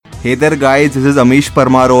Hey there guys, this is Amish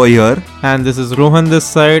Parmar over here. And this is Rohan this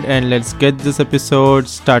side, and let's get this episode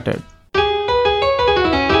started.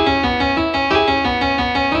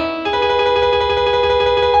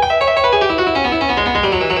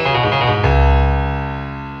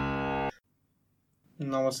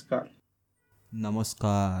 Namaskar.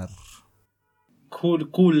 Namaskar.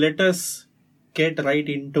 Cool. Let us get right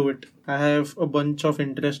into it. I have a bunch of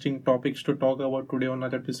interesting topics to talk about today on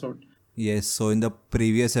our episode. Yes, so in the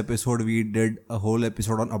previous episode we did a whole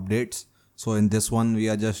episode on updates. So in this one we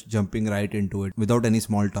are just jumping right into it without any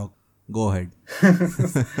small talk. Go ahead.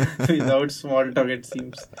 Without small talk, it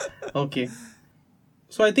seems. Okay.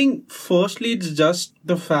 So I think firstly it's just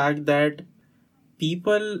the fact that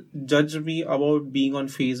people judge me about being on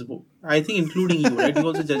Facebook. I think including you, right? You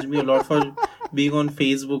also judge me a lot for being on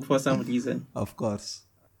Facebook for some reason. Of course.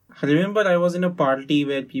 I remember I was in a party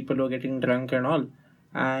where people were getting drunk and all.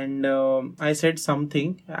 And I said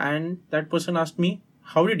something and that person asked me,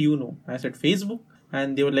 how did you know? I said Facebook.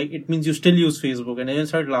 And they were like, it means you still use Facebook. And I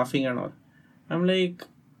started laughing and all. I'm like,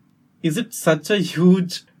 is it such a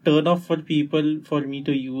huge turn off for people for me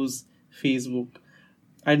to use Facebook?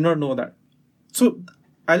 I did not know that. So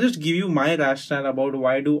I'll just give you my rationale about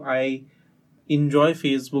why do I enjoy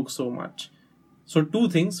Facebook so much. So two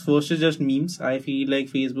things. First is just memes. I feel like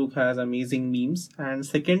Facebook has amazing memes. And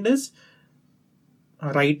second is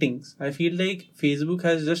writings. I feel like Facebook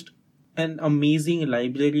has just an amazing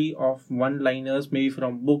library of one-liners, maybe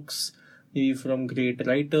from books, maybe from great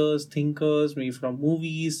writers, thinkers, maybe from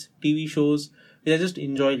movies, TV shows, which I just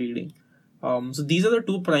enjoy reading. So these are the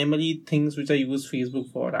two primary things which I use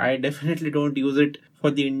Facebook for. I definitely don't use it for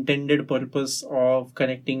the intended purpose of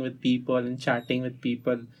connecting with people and chatting with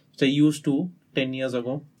people, which I used to 10 years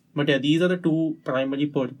ago. But yeah, these are the two primary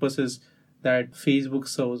purposes that Facebook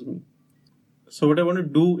serves me. So what I want to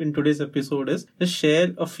do in today's episode is just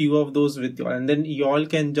share a few of those with you, and then y'all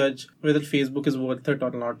can judge whether Facebook is worth it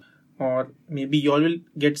or not. Or maybe y'all will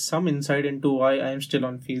get some insight into why I am still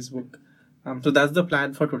on Facebook. So that's the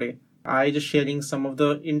plan for today. I just sharing some of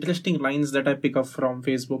the interesting lines that I pick up from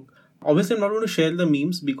Facebook. Obviously, I'm not going to share the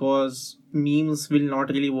memes because memes will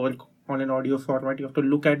not really work on an audio format. You have to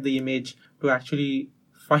look at the image to actually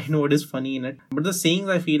find what is funny in it. But the sayings,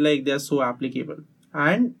 I feel like they are so applicable.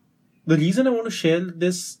 And the reason I want to share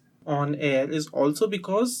this on air is also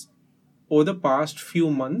because over the past few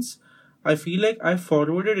months, I feel like I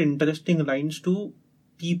forwarded interesting lines to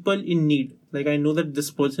people in need. Like I know that this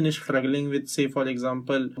person is struggling with, say, for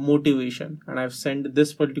example, motivation. And I've sent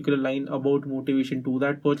this particular line about motivation to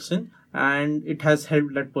that person. And it has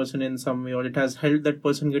helped that person in some way, or it has helped that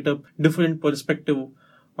person get a different perspective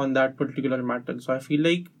on that particular matter. So I feel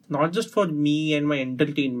like not just for me and my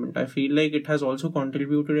entertainment, I feel like it has also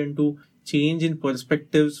contributed into change in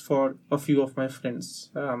perspectives for a few of my friends.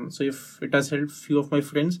 So if it has helped few of my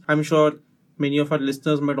friends, I'm sure many of our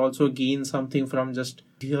listeners might also gain something from just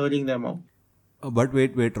hearing them out. But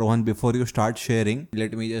wait, Rohan, before you start sharing,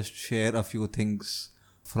 let me just share a few things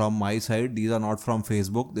from my side. These are not from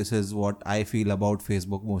Facebook. This is what I feel about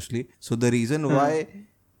Facebook mostly. So the reason why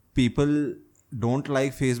people don't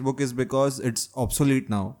like Facebook is because it's obsolete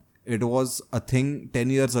now. It was a thing 10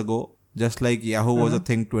 years ago, just like Yahoo was a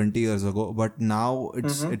thing 20 years ago, but now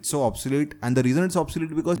it's so obsolete. And the reason it's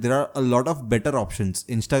obsolete because there are a lot of better options,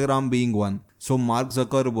 Instagram being one. So Mark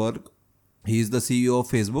Zuckerberg, he is the CEO of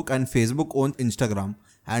Facebook, and Facebook owns Instagram.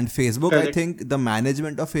 And Facebook, correct. I think the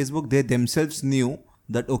management of Facebook, they themselves knew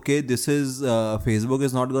that okay, this is Facebook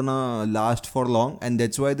is not gonna last for long, and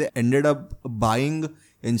that's why they ended up buying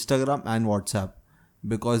Instagram and WhatsApp,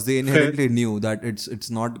 because they inherently knew that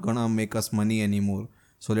it's not gonna make us money anymore.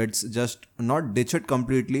 So let's just not ditch it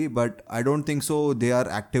completely, but I don't think so. They are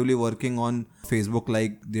actively working on Facebook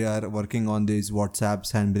like they are working on these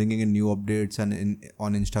WhatsApps and bringing in new updates and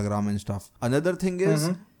on Instagram and stuff. Another thing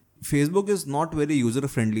is Facebook is not very user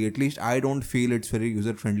friendly. At least I don't feel it's very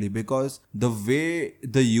user friendly, because the way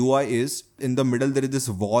the UI is, in the middle there is this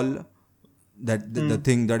wall, that the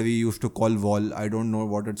thing that we used to call wall. I don't know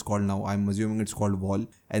what it's called now. I'm assuming it's called wall.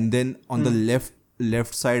 And then on the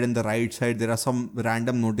left side and the right side, there are some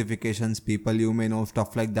random notifications, people you may know,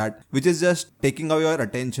 stuff like that, which is just taking away your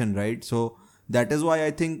attention, right? So that is why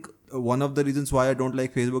I think one of the reasons why I don't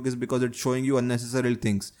like Facebook is because it's showing you unnecessary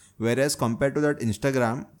things. Whereas compared to that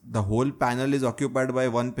Instagram, the whole panel is occupied by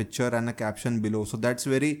one picture and a caption below. So that's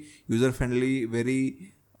very user friendly,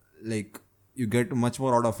 very like you get much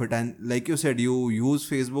more out of it. And like you said, you use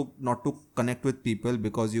Facebook not to connect with people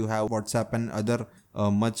because you have WhatsApp and other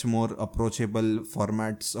much more approachable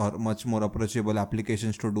formats or much more approachable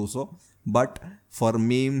applications to do so, but for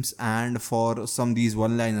memes and for some these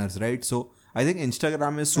one-liners, right? So I think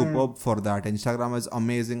Instagram is superb for that. Instagram has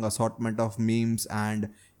amazing assortment of memes and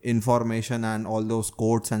information and all those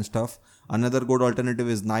quotes and stuff. Another good alternative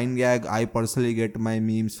is 9gag. I personally get my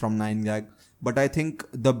memes from 9gag. But I think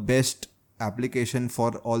the best application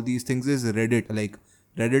for all these things is Reddit. Like,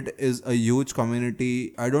 Reddit is a huge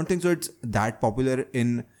community. I don't think so it's that popular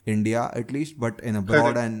in India at least, but in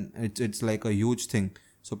abroad, and it's like a huge thing.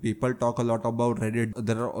 So people talk a lot about Reddit.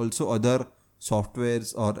 There are also other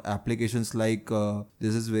softwares or applications like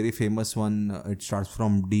this is very famous one. It starts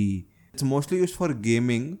from D. It's mostly used for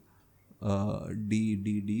gaming.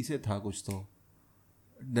 D से था कुछ तो.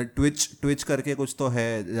 The Twitch करके कुछ तो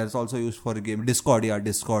है. That's also used for game.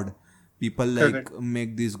 Discord. People like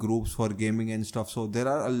make these groups for gaming and stuff. So there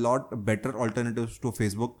are a lot better alternatives to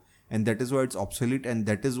Facebook, and that is why it's obsolete, and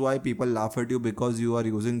that is why people laugh at you because you are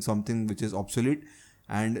using something which is obsolete.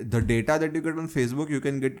 And the data that you get on Facebook, you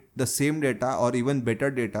can get the same data or even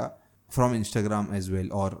better data from Instagram as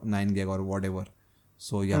well, or 9gag or whatever.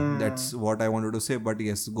 So yeah, that's what I wanted to say. But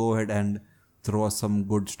yes, go ahead and throw us some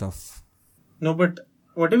good stuff. No, but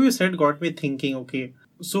whatever you said got me thinking, okay.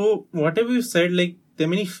 So whatever you said, like, there are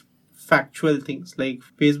many factual things. Like,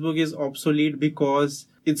 Facebook is obsolete because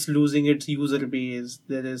it's losing its user base.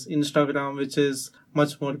 There is Instagram, which is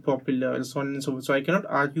much more popular, so on and so forth. So I cannot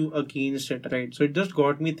argue against it, right? So it just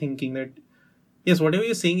got me thinking that, yes, whatever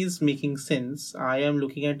you're saying is making sense. I am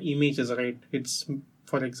looking at images, right? It's,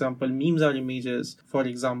 for example, memes are images. For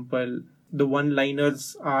example, the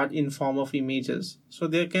one-liners are in form of images. So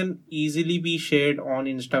they can easily be shared on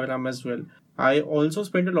Instagram as well. I also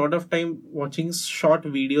spend a lot of time watching short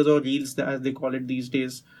videos or reels, as they call it these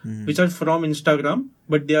days, which are from Instagram,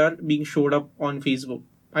 but they are being showed up on Facebook.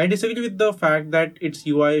 I disagree with the fact that its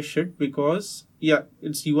UI is shit because, yeah,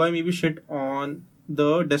 its UI may be shit on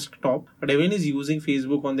the desktop, but everyone is using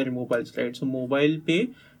Facebook on their mobiles, right? So mobile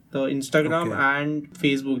pay, the Instagram and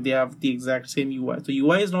Facebook, they have the exact same UI. So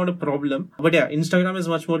UI is not a problem. But yeah, Instagram is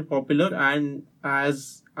much more popular, and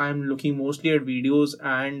as I'm looking mostly at videos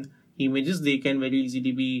and images, they can very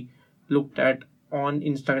easily be looked at on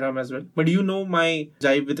Instagram as well. But you know my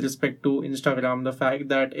jive with respect to Instagram, the fact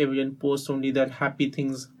that everyone posts only their happy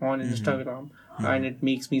things on Instagram, and it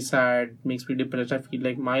makes me sad, makes me depressed. I feel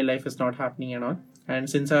like my life is not happening and all. And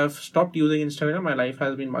since I've stopped using Instagram, my life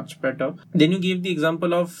has been much better. Then you gave the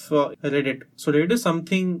example of Reddit. So Reddit is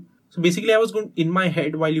something. So basically, I was going in my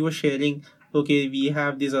head while you were sharing, okay, we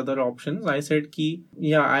have these other options. I said, ki,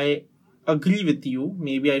 yeah, I agree with you.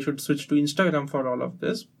 Maybe I should switch to Instagram for all of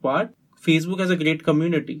this. But Facebook has a great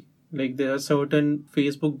community. Like, there are certain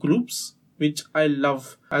Facebook groups which I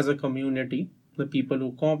love as a community. The people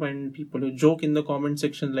who comment, people who joke in the comment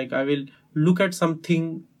section. Like, I will look at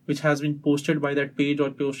something which has been posted by that page or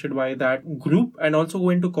posted by that group and also go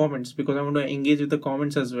into comments because I want to engage with the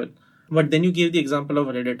comments as well. But then you gave the example of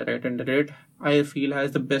Reddit, right? And Reddit, I feel,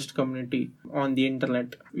 has the best community on the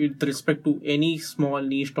internet with respect to any small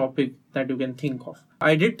niche topic that you can think of.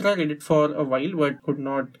 I did try Reddit for a while, but could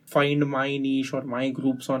not find my niche or my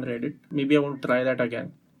groups on Reddit. Maybe I want to try that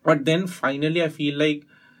again. But then finally, I feel like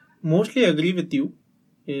mostly agree with you.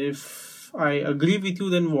 If I agree with you,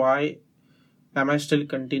 then why am I still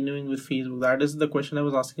continuing with Facebook? That is the question I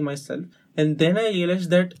was asking myself. And then I realized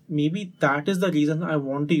that maybe that is the reason I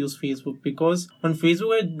want to use Facebook, because on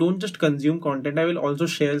Facebook, I don't just consume content. I will also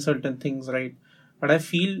share certain things, right? But I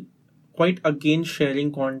feel quite against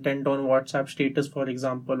sharing content on WhatsApp status, for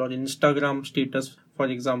example, or Instagram status, for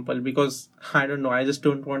example, because I don't know, I just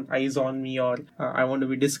don't want eyes on me, or I want to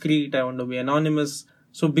be discreet. I want to be anonymous.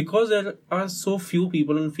 So because there are so few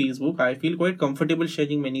people on Facebook, I feel quite comfortable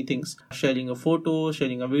sharing many things. Sharing a photo,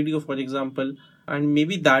 sharing a video, for example. And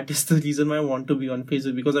maybe that is the reason why I want to be on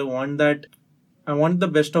Facebook, because I want the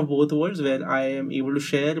best of both worlds, where I am able to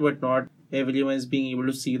share, but not everyone is being able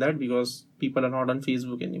to see that because people are not on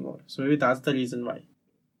Facebook anymore. So maybe that's the reason why.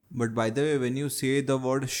 But by the way, when you say the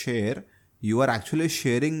word share, you are actually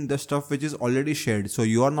sharing the stuff which is already shared. So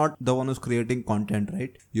you are not the one who's creating content,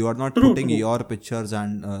 right? You are not putting your pictures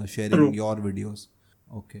and sharing your videos.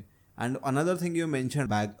 Okay. And another thing you mentioned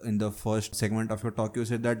back in the first segment of your talk, you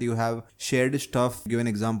said that you have shared stuff. Give an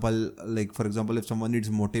example, like for example, if someone needs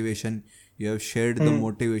motivation, you have shared the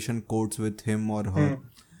motivation quotes with him or her.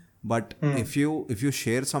 But if you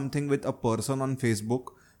share something with a person on Facebook,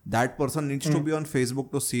 that person needs to be on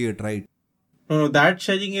Facebook to see it, right? No, that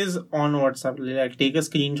sharing is on WhatsApp. Like, take a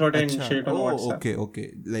screenshot and share it on WhatsApp.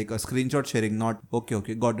 Okay. Like a screenshot sharing, not...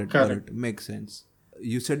 Okay. Got it. Makes sense.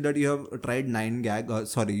 You said that you have tried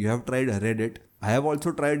 9gag. You have tried Reddit. I have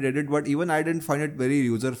also tried Reddit, but even I didn't find it very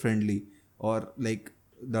user-friendly. Or like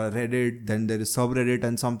the Reddit, then there is subreddit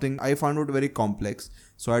and something. I found it very complex.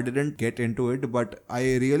 so I didn't get into it, but I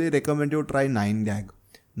really recommend you try 9gag.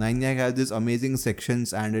 9gag has these amazing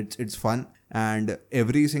sections and it's fun, and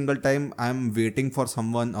every single time I'm waiting for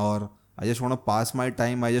someone or I just want to pass my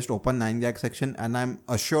time, I just open 9gag section and I'm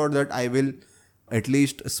assured that I will at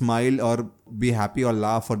least smile or be happy or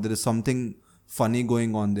laugh, or there is something funny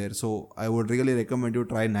going on there. So I would really recommend you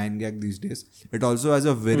try 9gag these days. It also has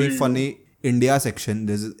a very funny India section.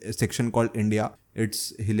 There's a section called India.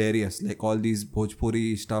 It's hilarious, like all these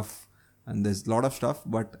Bhojpuri stuff, and there's a lot of stuff,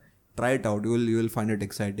 but try it out. You will find it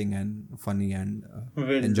exciting and funny and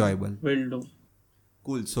enjoyable. Will do.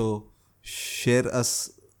 Cool. So share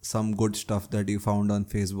us some good stuff that you found on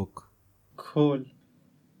Facebook. Cool.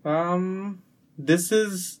 This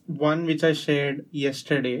is one which I shared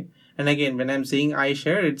yesterday. And again, when I'm saying I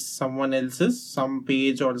share, it's someone else's, some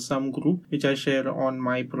page or some group which I share on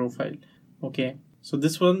my profile. Okay. So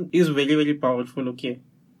this one is very, very powerful. Okay.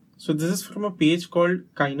 So this is from a page called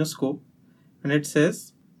Kinoscope. And it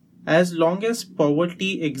says, as long as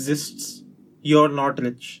poverty exists, you're not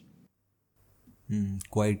rich.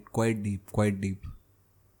 Quite deep.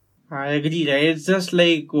 I agree, right? It's just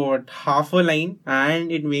like half a line,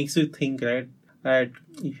 and it makes you think, right? That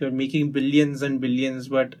if you're making billions and billions,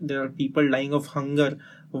 but there are people dying of hunger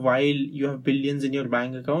while you have billions in your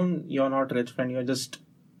bank account, you're not rich, friend. You're just,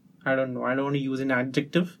 I don't know. I don't want to use an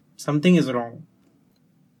adjective. Something is wrong.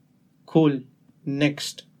 Cool.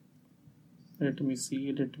 Next. Let me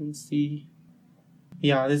see.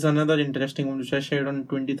 Yeah, this is another interesting one which I shared on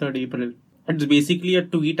 23rd April. It's basically a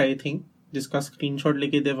tweet, I think. जिसका screenshot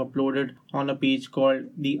लेके they've uploaded on a page called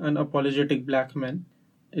The Unapologetic Black Man.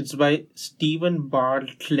 It's by Stephen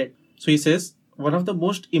Bartlett. So he says, one of the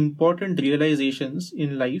most important realizations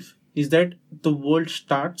in life is that the world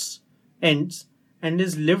starts, ends, and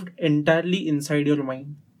is lived entirely inside your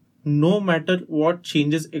mind. No matter what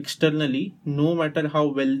changes externally, no matter how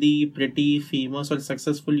wealthy, pretty, famous, or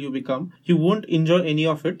successful you become, you won't enjoy any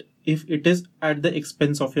of it if it is at the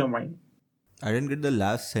expense of your mind. I didn't get the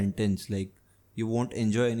last sentence. Like, you won't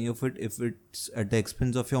enjoy any of it if it's at the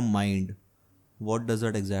expense of your mind. What does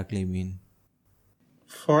that exactly mean?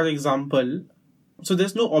 For example, so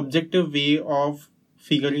there's no objective way of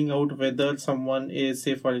figuring out whether someone is,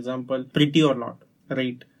 say, for example, pretty or not,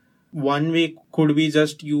 right? One way could be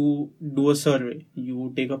just you do a survey.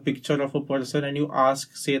 You take a picture of a person and you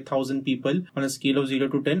ask, say, 1,000 people on a scale of 0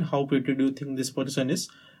 to 10, how pretty do you think this person is?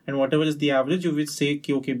 And whatever is the average, you will say,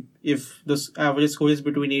 okay, if the average score is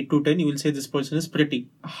between 8 to 10, you will say this person is pretty.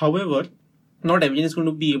 However, not everyone is going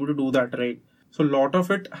to be able to do that, right? So a lot of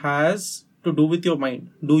it has to do with your mind.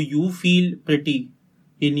 Do you feel pretty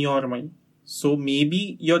in your mind? So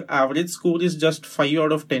maybe your average score is just 5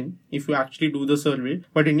 out of 10 if you actually do the survey.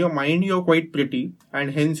 But in your mind, you're quite pretty.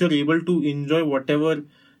 And hence you're able to enjoy whatever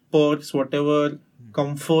perks, whatever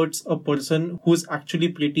comforts a person who's actually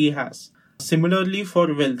pretty has. Similarly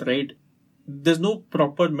for wealth, right? There's no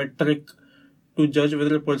proper metric to judge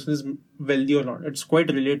whether a person is wealthy or not. It's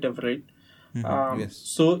quite relative, right? Yes.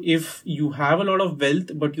 So if you have a lot of wealth,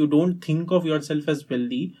 but you don't think of yourself as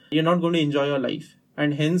wealthy, you're not going to enjoy your life.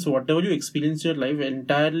 And hence, whatever you experience in your life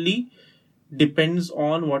entirely depends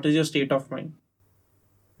on what is your state of mind.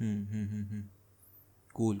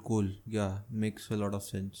 Cool. Yeah, makes a lot of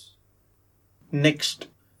sense. Next.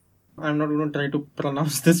 I'm not going to try to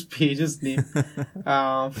pronounce this page's name.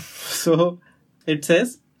 So it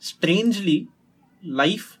says, strangely,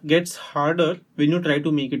 life gets harder when you try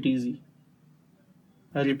to make it easy.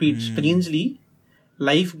 I repeat, strangely,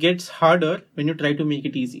 life gets harder when you try to make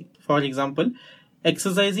it easy. For example,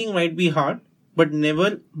 exercising might be hard, but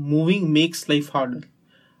never moving makes life harder.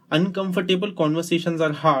 Uncomfortable conversations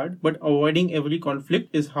are hard, but avoiding every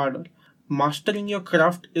conflict is harder. Mastering your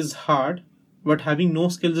craft is hard, but having no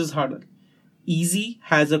skills is harder. Easy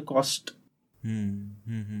has a cost. Again,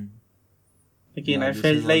 Yeah, I this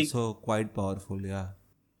felt is like also quite powerful. Yeah.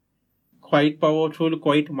 quite powerful,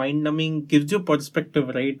 quite mind-numbing, gives you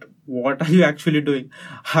perspective, right? What are you actually doing?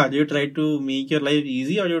 Are you trying to make your life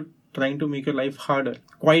easy or you're trying to make your life harder?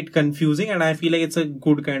 Quite confusing, and I feel like it's a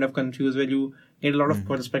good kind of confuse where you get a lot of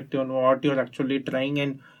perspective on what you're actually trying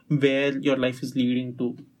and where your life is leading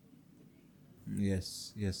to.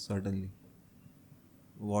 Yes, certainly.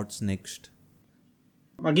 What's next?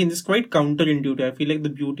 Again, this is quite counterintuitive. I feel like the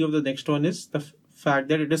beauty of the next one is the fact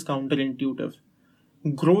that it is counterintuitive.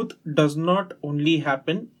 Growth does not only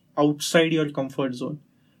happen outside your comfort zone.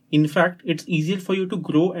 In fact, it's easier for you to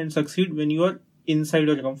grow and succeed when you are inside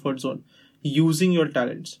your comfort zone, using your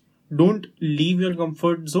talents. Don't leave your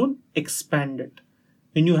comfort zone, expand it.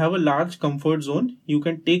 When you have a large comfort zone, you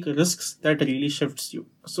can take risks that really shifts you.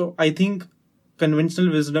 So I think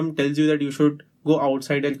conventional wisdom tells you that you should go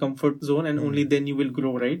outside your comfort zone and only then you will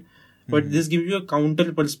grow, right? But this gives you a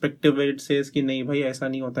counter perspective where it says कि नहीं भाई ऐसा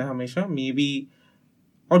नहीं होता है हमेशा.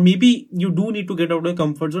 Maybe you do need to get out of your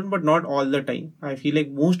comfort zone, but not all the time. I feel like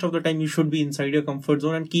most of the time you should be inside your comfort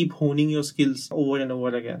zone and keep honing your skills over and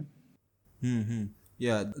over again. Mm-hmm.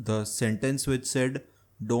 Yeah, the sentence which said,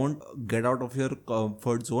 don't get out of your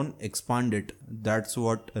comfort zone, expand it. That's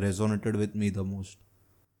what resonated with me the most.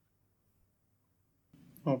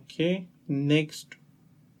 Okay, next.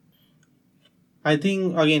 I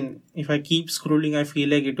think, again, if I keep scrolling, I feel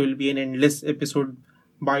like it will be an endless episode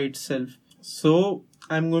by itself. So,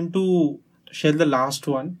 I'm going to share the last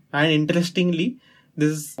one. And interestingly,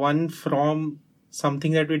 this is one from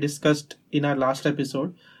something that we discussed in our last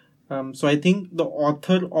episode. So I think the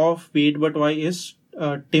author of Wait But Why is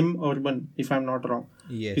Tim Urban, if I'm not wrong.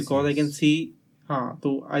 Yes. Because I can see,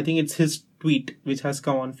 so I think it's his tweet which has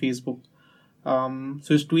come on Facebook.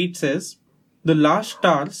 So his tweet says, the last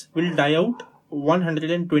stars will die out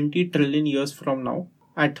 120 trillion years from now,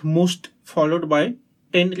 at most followed by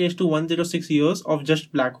 10 raised to 106 years of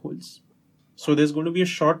just black holes. So there's going to be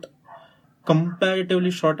a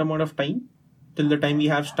comparatively short amount of time till the time we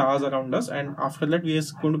have stars around us, and after that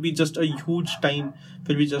there's going to be just a huge time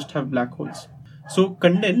where we just have black holes. So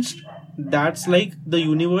condensed, that's like the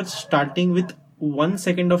universe starting with 1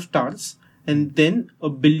 second of stars and then a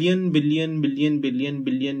billion years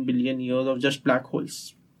of just black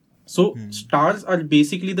holes. So stars are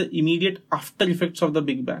basically the immediate after effects of the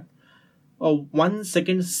Big Bang. A 1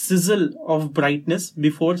 second sizzle of brightness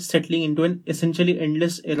before settling into an essentially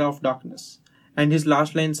endless era of darkness. And his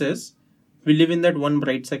last line says, we live in that one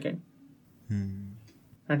bright second. And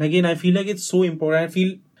again, I feel like it's so important. I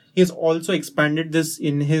feel he has also expanded this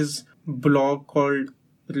in his blog called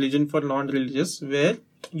Religion for Non-Religious, where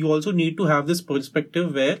you also need to have this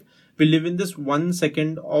perspective where we live in this 1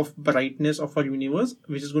 second of brightness of our universe,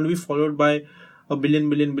 which is going to be followed by a billion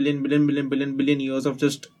years of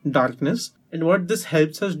just darkness. And what this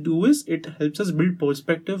helps us do is it helps us build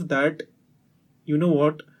perspective that, you know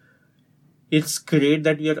what, it's great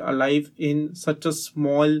that we are alive in such a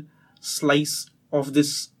small slice of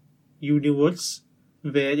this universe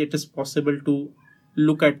where it is possible to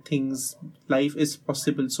look at things, life is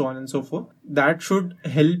possible, so on and so forth. That should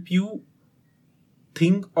help you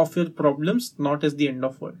think of your problems not as the end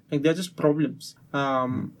of world. Like they're just problems.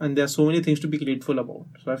 And there are so many things to be grateful about.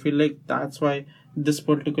 So I feel like that's why this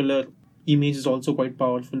particular image is also quite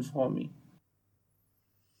powerful for me.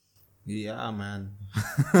 Yeah, man.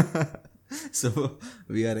 So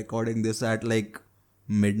we are recording this at like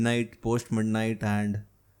midnight, post midnight, and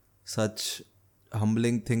such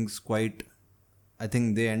humbling things quite, I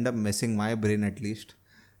think they end up messing my brain at least.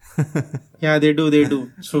 Yeah, they do.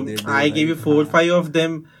 So They do, I gave you 4 or 5 of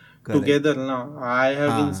them Correct. together now. I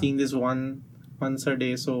have been seeing this once a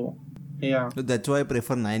day. So yeah. So that's why I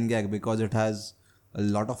prefer 9gag, because it has a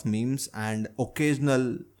lot of memes and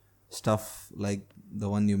occasional stuff like the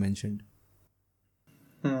one you mentioned.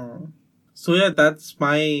 So yeah, that's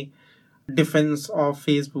my defense of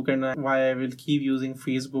Facebook and why I will keep using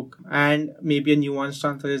Facebook. And maybe a nuanced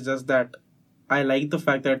answer is just that I like the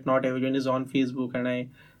fact that not everyone is on Facebook, and I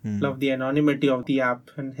love the anonymity of the app,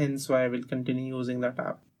 and hence why I will continue using that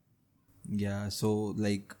app. Yeah, so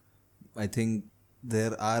like I think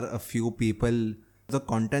there are a few people, the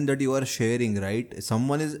content that you are sharing, right?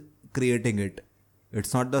 Someone is creating it.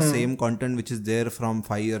 It's not the same content which is there from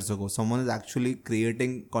 5 years ago. Someone is actually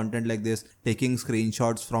creating content like this, taking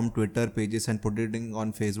screenshots from Twitter pages and putting it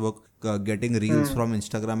on Facebook, getting reels from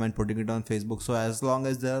Instagram and putting it on Facebook. So as long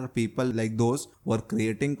as there are people like those who are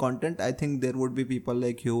creating content, I think there would be people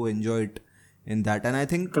like you who enjoy it in that. And I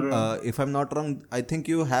think if I'm not wrong, I think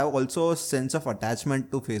you have also a sense of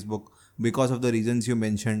attachment to Facebook because of the reasons you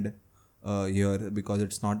mentioned here, because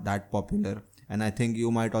it's not that popular. And I think you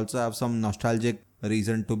might also have some nostalgic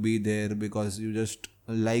reason to be there because you just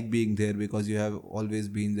like being there because you have always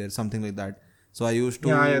been there, something like that. So I used to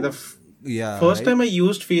First time I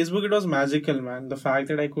used Facebook, it was magical, man. The fact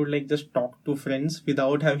that I could like just talk to friends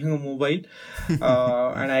without having a mobile,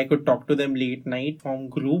 and I could talk to them late night from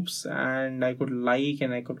groups, and I could like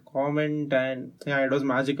and I could comment, and yeah, it was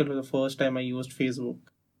magical for the first time I used Facebook.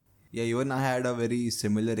 Yeah, even I had a very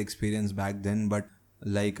similar experience back then, but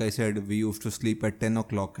like I said, we used to sleep at 10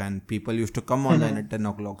 o'clock and people used to come online at 10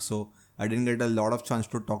 o'clock. So I didn't get a lot of chance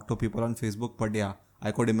to talk to people on Facebook. But yeah,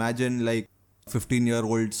 I could imagine like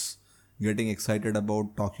 15-year-olds getting excited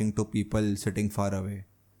about talking to people sitting far away.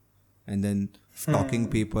 And then stalking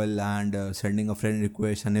people and sending a friend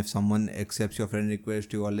request. And if someone accepts your friend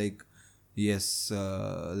request, you are like, yes,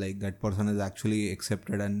 like that person is actually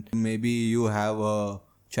accepted. And maybe you have a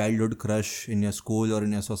childhood crush in your school or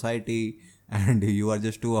in your society, and you are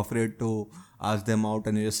just too afraid to ask them out,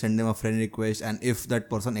 and you just send them a friend request, and if that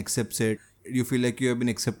person accepts it, you feel like you have been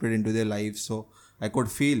accepted into their life. So I could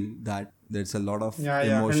feel that there's a lot of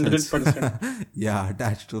emotions 100%. yeah,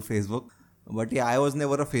 attached to Facebook. But yeah, I was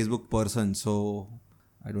never a Facebook person, so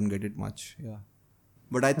I don't get it much. Yeah.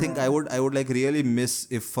 But I think I would like really miss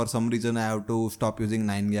if for some reason I have to stop using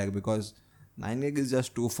 9gag, because 9gag is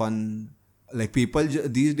just too fun. Like people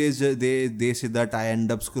these days they say that I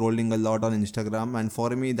end up scrolling a lot on Instagram, and for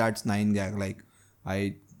me that's 9gag. Like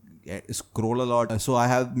I scroll a lot, so I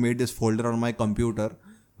have made this folder on my computer,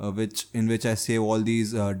 in which I save all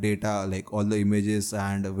these data, like all the images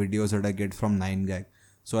and videos that I get from 9gag.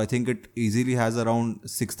 So I think it easily has around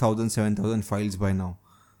 6,000 7,000 files by now.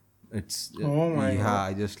 It's Oh my yeah, God.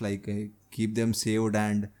 I just like keep them saved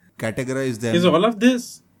and categorize them. Is all of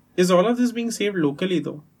this being saved locally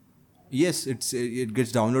though? Yes, it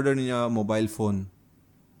gets downloaded in your mobile phone.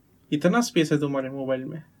 इतना space है तुम्हारे mobile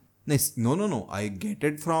में? Nice. No. I get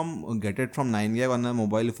it from 9gag on a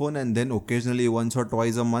mobile phone, and then occasionally once or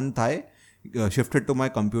twice a month I shift it to my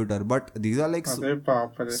computer. But these are like अरे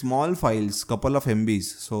बाप रे. small files, couple of MBs.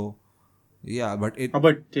 So yeah, but it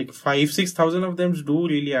But like 5,000-6,000 of them do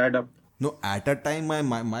really add up. no, at a time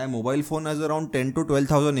my mobile phone has around 10 to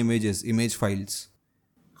 12,000 image files.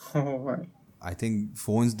 Oh my. I think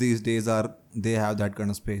phones these days they have that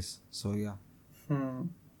kind of space. So yeah.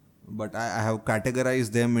 But I have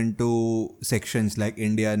categorized them into sections like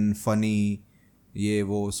Indian, funny, ye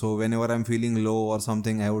wo. So whenever I'm feeling low or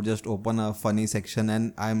something, I would just open a funny section,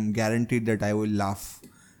 and I'm guaranteed that I will laugh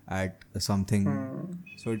at something.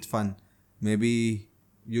 So it's fun. Maybe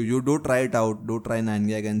you do try it out. Do try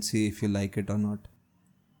 9gag and see if you like it or not.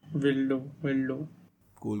 Will do.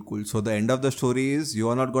 Cool. So the end of the story is you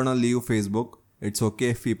are not gonna leave Facebook. It's okay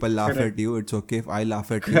if people laugh Correct. at you. It's okay if I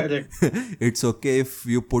laugh at you. Correct. It's okay if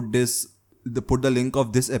you put the link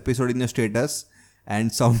of this episode in your status,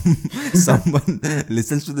 and someone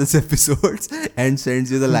listens to this episode and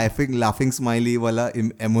sends you the laughing smiley wala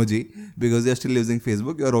emoji because they're still using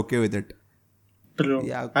Facebook. You're okay with it. True.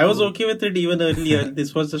 Yeah, I was cool. okay with it even earlier.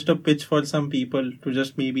 This was just a pitch for some people to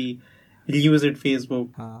just maybe revisit Facebook.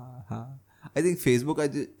 I think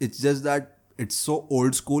Facebook, it's just that it's so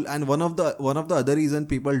old school, and one of the other reason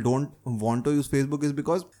people don't want to use Facebook is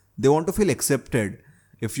because they want to feel accepted.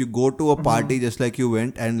 If you go to a party just like you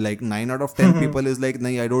went, and like 9 out of 10 people is like,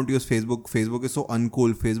 nahi, I don't use Facebook. Facebook is so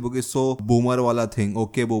uncool. Facebook is so boomer wala thing.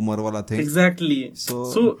 Okay, boomer wala thing. Exactly.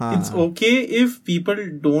 So, it's okay if people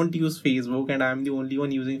don't use Facebook and I'm the only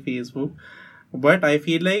one using Facebook. But I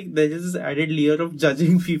feel like there is this added layer of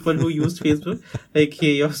judging people who use Facebook. Like,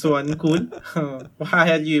 hey, you're so uncool.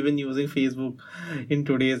 Why are you even using Facebook in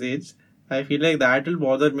today's age? I feel like that will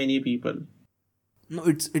bother many people. No,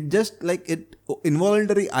 it just like it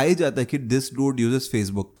involuntary आ ही जाता है कि this dude uses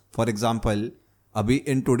Facebook. For example, अभी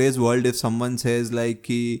in today's world, if someone says like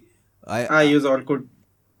कि I use Orkut.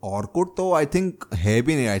 Orkut तो I think है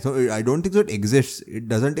भी नहीं. I don't think so it exists. It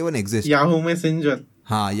doesn't even exist. Yahoo Messenger.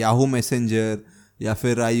 हाँ, Yahoo Messenger, या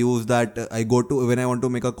फिर I use that. I go to, when I want to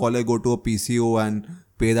make a call, I go to a PCO and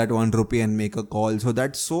pay that ₹1 and make a call. So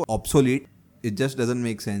that's so obsolete. It just doesn't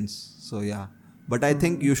make sense. So yeah. But I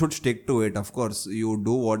think you should stick to it. Of course, you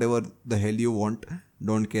do whatever the hell you want.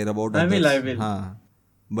 Don't care about others. I will. Haan.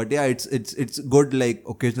 But yeah, it's good. Like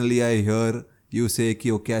occasionally I hear you say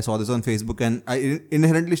ki, okay, I saw this on Facebook, and I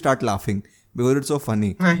inherently start laughing because it's so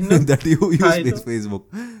funny I know. that you use I know. Facebook.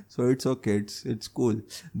 So it's okay. It's cool.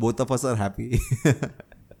 Both of us are happy.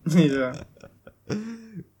 Yeah.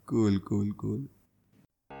 Cool.